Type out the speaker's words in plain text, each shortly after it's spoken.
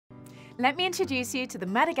Let me introduce you to the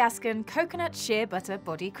Madagascan Coconut Shea Butter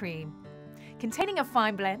Body Cream. Containing a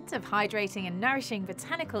fine blend of hydrating and nourishing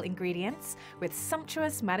botanical ingredients with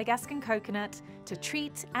sumptuous Madagascan coconut to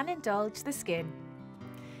treat and indulge the skin.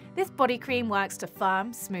 This body cream works to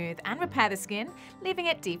firm, smooth and repair the skin, leaving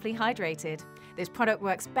it deeply hydrated. This product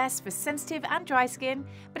works best for sensitive and dry skin,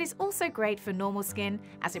 but is also great for normal skin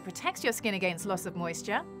as it protects your skin against loss of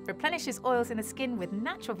moisture, replenishes oils in the skin with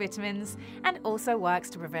natural vitamins, and also works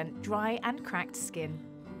to prevent dry and cracked skin.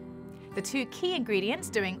 The two key ingredients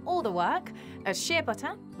doing all the work are shea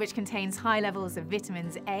butter, which contains high levels of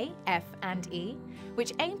vitamins A, F and E,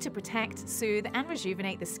 which aim to protect, soothe and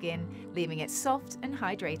rejuvenate the skin, leaving it soft and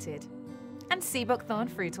hydrated. And sea buckthorn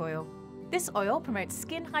fruit oil. This oil promotes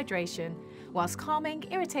skin hydration, whilst calming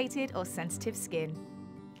irritated or sensitive skin.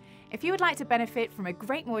 If you would like to benefit from a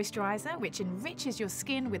great moisturiser which enriches your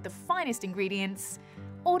skin with the finest ingredients,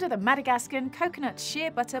 order the Madagascan Coconut Shea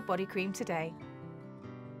Butter Body Cream today.